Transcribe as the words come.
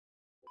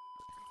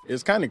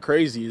It's kind of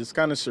crazy. It's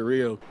kind of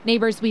surreal.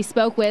 Neighbors we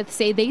spoke with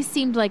say they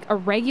seemed like a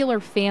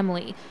regular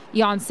family.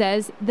 Jan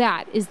says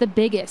that is the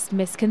biggest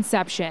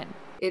misconception.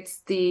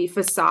 It's the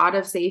facade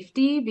of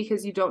safety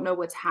because you don't know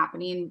what's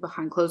happening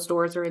behind closed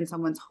doors or in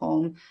someone's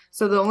home.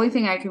 So the only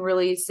thing I can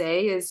really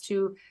say is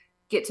to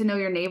get to know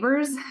your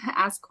neighbors,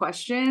 ask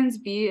questions,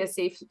 be a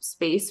safe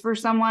space for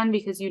someone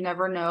because you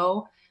never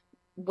know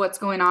what's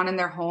going on in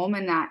their home,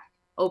 and that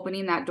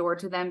opening that door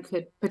to them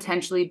could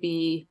potentially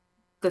be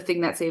the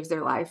thing that saves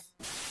their life.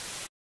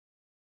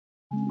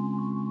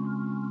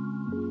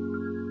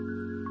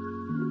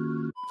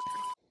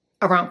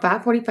 Around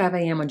 5:45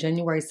 a.m. on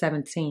January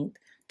 17th,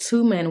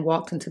 two men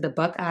walked into the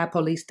Buckeye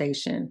police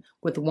station,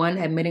 with one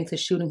admitting to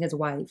shooting his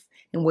wife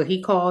in what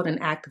he called an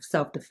act of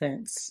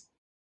self-defense.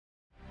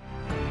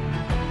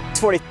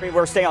 43,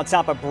 we're staying on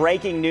top of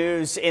breaking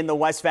news in the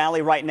West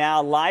Valley right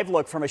now. Live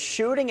look from a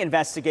shooting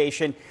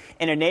investigation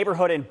in a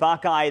neighborhood in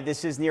Buckeye.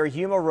 This is near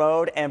Yuma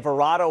Road and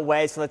Verrado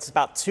Way, so that's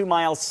about 2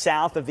 miles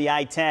south of the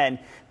I-10.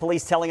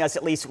 Police telling us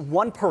at least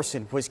one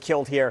person was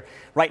killed here.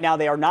 Right now,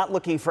 they are not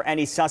looking for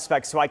any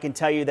suspects, so I can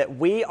tell you that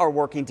we are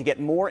working to get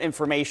more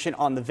information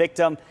on the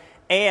victim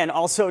and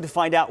also to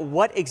find out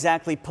what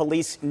exactly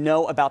police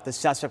know about the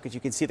suspect, because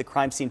you can see the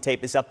crime scene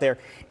tape is up there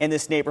in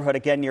this neighborhood,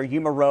 again, near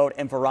Yuma Road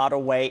and Verrado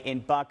Way in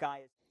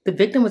Buckeye. The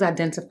victim was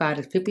identified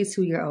as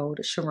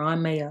 52-year-old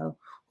Charon Mayo,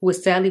 who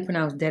was sadly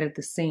pronounced dead at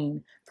the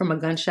scene from a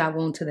gunshot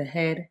wound to the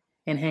head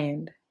and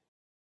hand.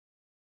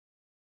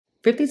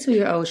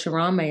 52-year-old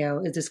Charon Mayo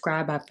is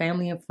described by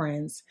family and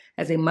friends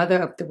as a mother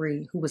of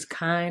three who was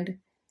kind,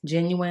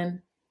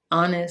 genuine,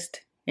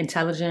 honest,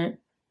 intelligent,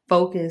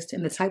 focused,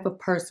 and the type of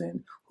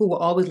person who will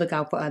always look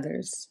out for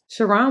others.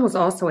 Charon was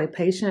also a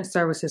patient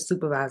services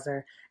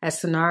supervisor at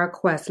Sonara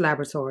Quest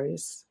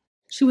Laboratories.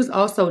 She was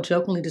also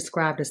jokingly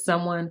described as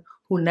someone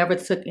who never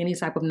took any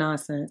type of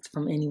nonsense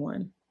from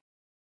anyone.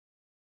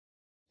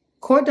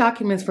 Court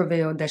documents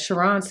revealed that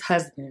Charon's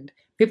husband,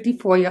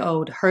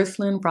 54-year-old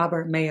Herslin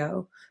Robert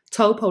Mayo,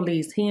 told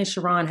police he and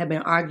Charon had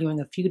been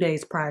arguing a few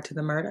days prior to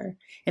the murder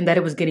and that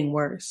it was getting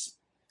worse.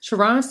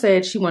 Charon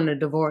said she wanted a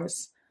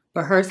divorce,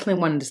 but Herslin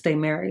wanted to stay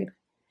married.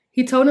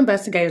 He told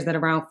investigators that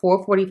around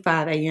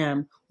 4:45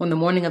 a.m. on the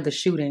morning of the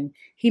shooting,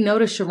 he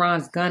noticed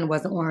Charon's gun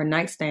wasn't on her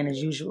nightstand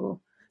as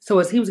usual. So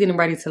as he was getting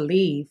ready to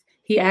leave,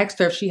 he asked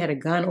her if she had a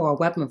gun or a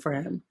weapon for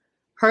him.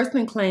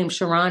 Herslin claimed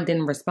Charon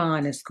didn't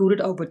respond and scooted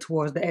over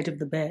towards the edge of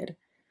the bed.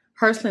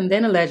 Herslin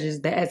then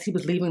alleges that as he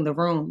was leaving the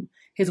room,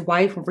 his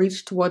wife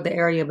reached toward the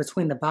area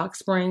between the box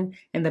spring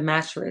and the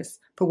mattress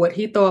for what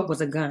he thought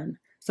was a gun,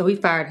 so he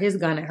fired his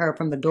gun at her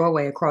from the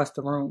doorway across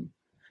the room.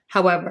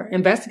 However,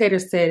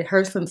 investigators said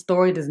Herslin's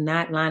story does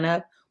not line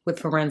up with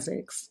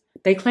forensics.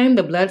 They claimed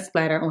the blood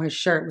splatter on his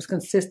shirt was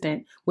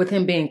consistent with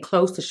him being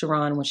close to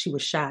Charon when she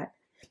was shot.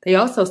 They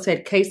also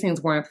said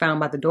casings weren't found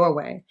by the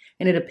doorway,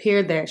 and it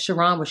appeared that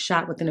Charon was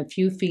shot within a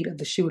few feet of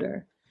the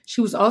shooter. She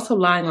was also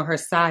lying on her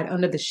side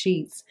under the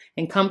sheets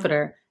and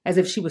comforter as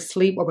if she was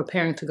asleep or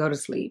preparing to go to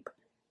sleep.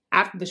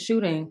 After the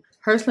shooting,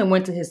 Herslin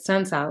went to his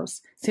son's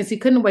house. Since he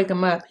couldn't wake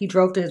him up, he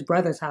drove to his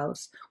brother's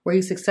house, where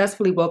he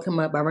successfully woke him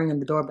up by ringing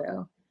the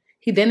doorbell.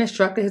 He then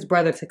instructed his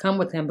brother to come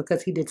with him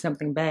because he did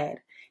something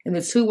bad, and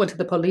the two went to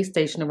the police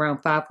station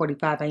around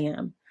 5:45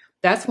 a.m.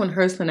 That's when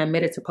Herslin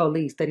admitted to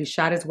police that he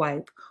shot his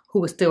wife,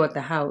 who was still at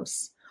the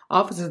house.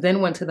 Officers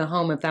then went to the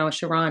home and found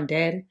Charon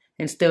dead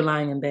and still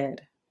lying in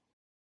bed.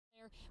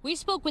 We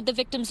spoke with the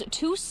victim's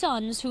two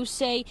sons who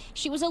say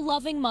she was a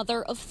loving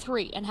mother of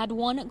three and had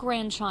one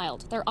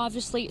grandchild. They're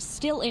obviously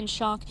still in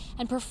shock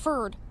and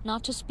preferred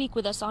not to speak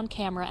with us on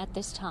camera at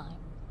this time.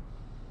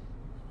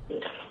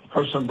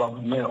 Person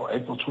Robert Mayo,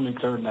 April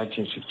 23rd,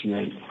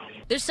 1968.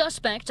 The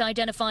suspect,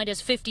 identified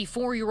as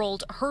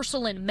 54-year-old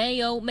Herslin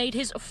Mayo, made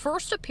his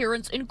first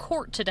appearance in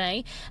court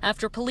today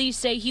after police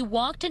say he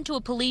walked into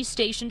a police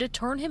station to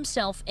turn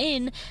himself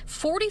in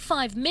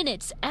 45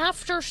 minutes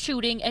after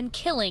shooting and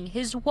killing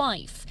his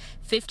wife,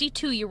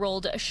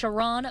 52-year-old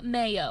Charon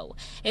Mayo.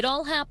 It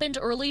all happened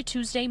early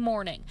Tuesday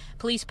morning.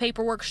 Police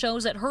paperwork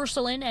shows that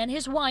Herslin and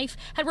his wife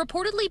had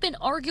reportedly been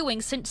arguing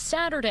since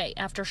Saturday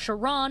after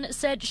Charon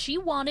said she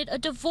wanted a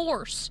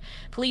divorce.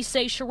 Police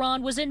say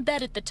Charon was in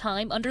bed at the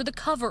time under the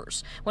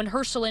covers when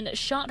Herslin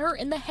shot her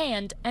in the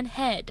hand and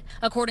head.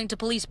 According to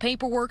police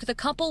paperwork, the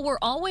couple were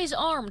always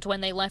armed when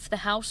they left the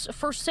house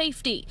for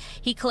safety.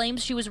 He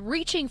claims she was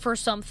reaching for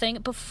something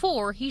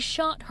before he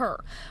shot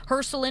her.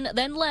 Herslin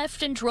then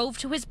left and drove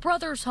to his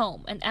brother's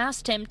home and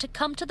asked him to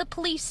come to the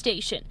police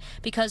station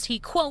because he,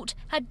 quote,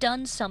 had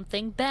done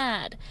something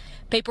bad.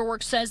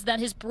 Paperwork says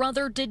that his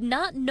brother did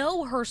not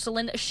know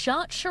Herslin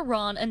shot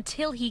Charon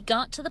until he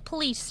got to the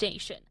police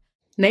station.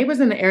 Neighbors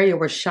in the area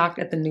were shocked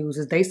at the news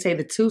as they say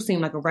the two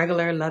seemed like a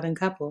regular, loving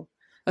couple.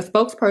 A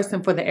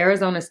spokesperson for the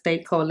Arizona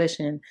State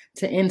Coalition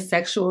to End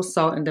Sexual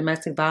Assault and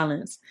Domestic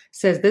Violence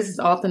says this is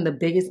often the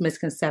biggest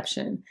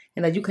misconception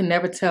and that you can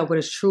never tell what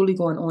is truly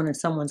going on in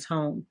someone's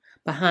home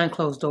behind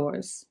closed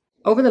doors.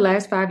 Over the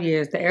last 5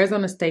 years, the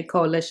Arizona State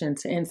Coalition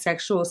to End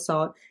Sexual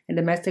Assault and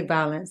Domestic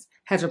Violence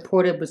has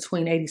reported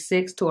between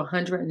 86 to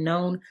 100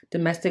 known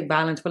domestic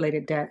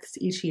violence-related deaths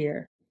each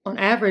year. On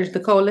average,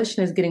 the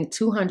coalition is getting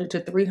 200 to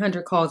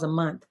 300 calls a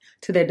month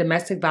to their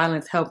domestic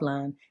violence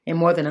helpline and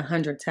more than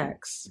 100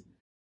 texts.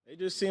 They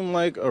just seem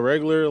like a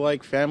regular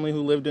family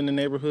who lived in the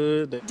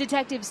neighborhood.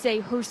 Detectives say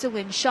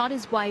Herselin shot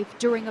his wife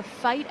during a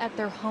fight at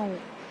their home.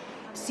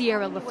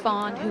 Sierra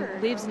LaFawn, who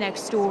lives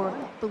next door,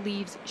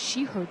 believes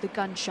she heard the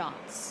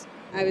gunshots.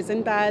 I was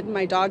in bed,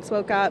 my dogs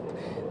woke up,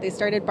 they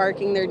started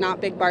barking, they're not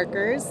big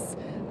barkers.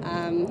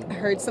 I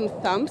heard some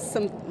thumps,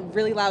 some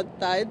really loud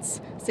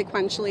thuds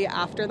sequentially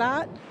after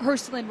that.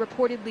 Herselin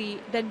reportedly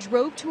then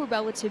drove to a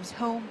relative's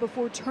home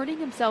before turning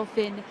himself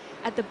in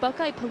at the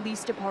Buckeye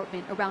Police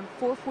Department around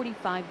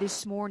 4:45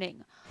 this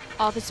morning.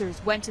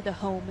 Officers went to the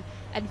home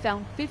and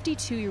found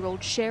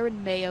 52-year-old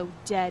Charon Mayo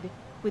dead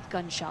with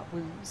gunshot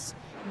wounds.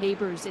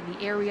 Neighbors in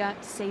the area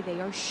say they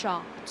are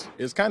shocked.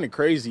 It's kind of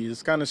crazy.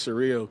 It's kind of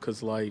surreal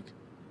because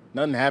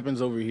nothing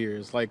happens over here.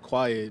 It's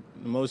quiet.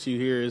 The most you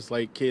hear is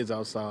kids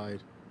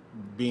outside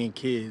being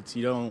kids.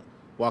 You don't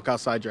walk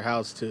outside your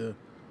house to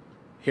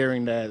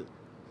hearing that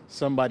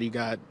somebody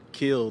got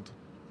killed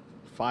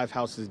 5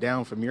 houses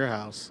down from your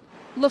house.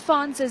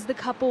 LaFawn says the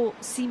couple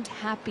seemed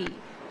happy.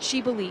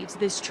 She believes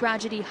this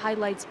tragedy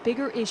highlights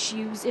bigger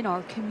issues in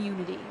our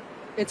community.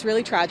 It's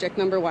really tragic,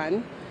 number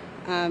one.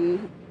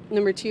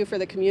 Number two, for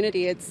the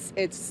community,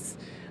 it's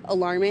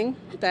alarming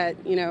that,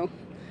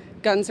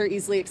 guns are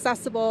easily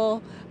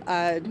accessible.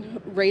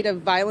 Rate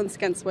of violence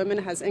against women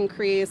has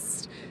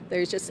increased.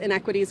 There's just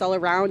inequities all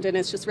around, and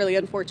it's just really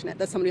unfortunate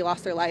that somebody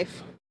lost their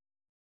life.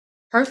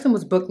 Herselin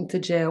was booked into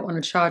jail on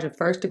a charge of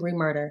first-degree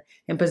murder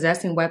and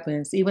possessing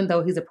weapons, even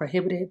though he's a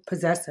prohibited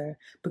possessor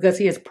because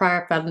he has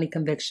prior felony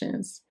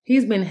convictions.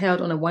 He's been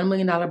held on a $1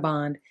 million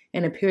bond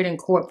and appeared in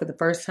court for the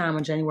first time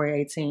on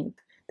January 18th.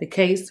 The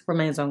case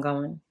remains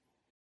ongoing.